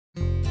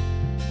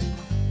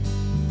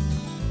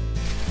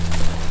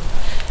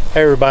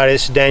Hey everybody,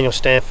 this is Daniel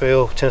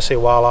Stanfield, Tennessee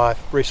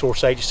Wildlife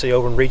Resource Agency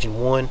over in Region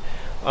 1.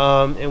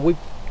 And we've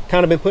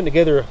kind of been putting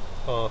together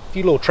a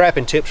few little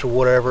trapping tips or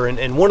whatever.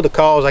 And one of the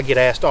calls I get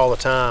asked all the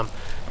time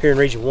here in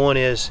Region 1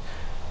 is,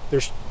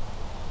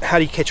 how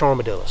do you catch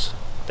armadillos?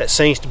 That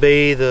seems to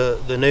be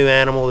the new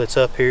animal that's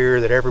up here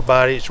that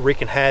everybody's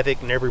wreaking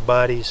havoc in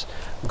everybody's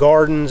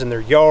gardens and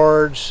their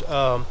yards.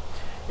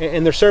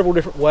 And there's several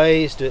different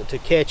ways to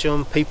catch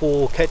them.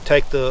 People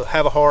take the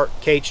have a heart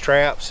cage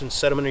traps and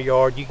set them in their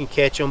yard. You can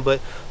catch them,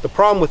 but the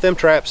problem with them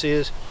traps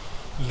is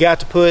you got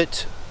to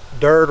put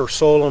dirt or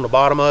soil on the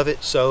bottom of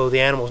it so the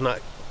animal's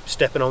not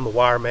stepping on the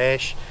wire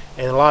mesh.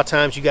 And a lot of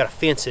times you got to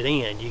fence it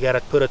in. You got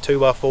to put a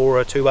 2x4 or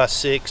a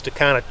 2x6 to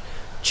kind of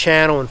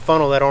channel and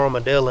funnel that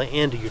armadillo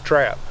into your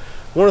trap.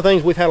 One of the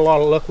things we've had a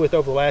lot of luck with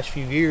over the last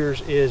few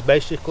years is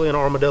basically an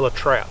armadillo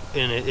trap,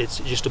 and it's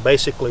just a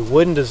basically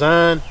wooden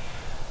design,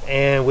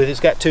 and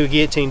it's got 2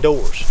 guillotine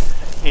doors.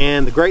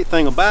 And the great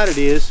thing about it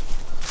is,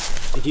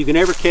 if you can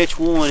ever catch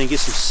one and get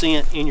some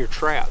scent in your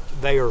trap,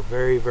 they are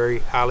very, very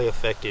highly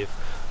effective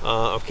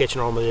of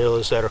catching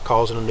armadillos that are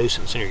causing a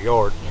nuisance in your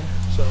yard.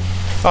 So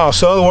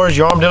in other words,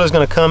 your armadillo is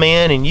going to come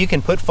in, and you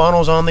can put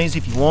funnels on these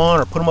if you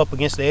want, or put them up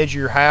against the edge of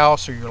your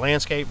house or your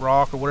landscape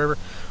rock or whatever.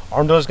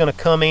 Armadillo is going to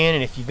come in,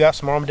 and if you've got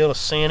some armadillo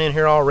scent in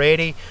here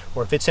already,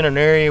 or if it's in an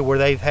area where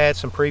they've had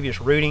some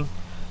previous rooting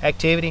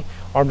activity,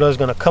 armadillo is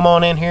going to come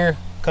on in here.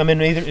 Come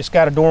in either, it's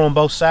got a door on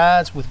both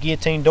sides with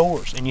guillotine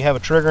doors, and you have a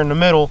trigger in the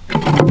middle.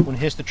 When it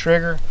hits the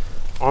trigger,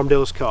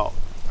 armadillo's caught.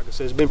 Like I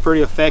said, it's been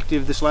pretty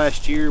effective this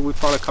last year. We've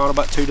probably caught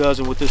about 2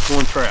 dozen with this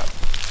one trap.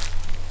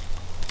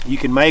 You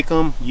can make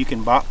them, you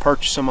can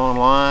purchase them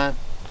online,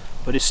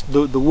 but it's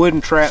the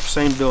wooden traps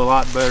seem to do a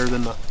lot better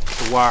than the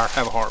wire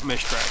have a heart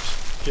mesh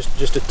traps.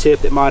 Just a tip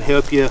that might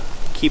help you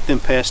keep them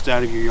pests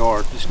out of your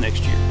yard this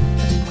next year.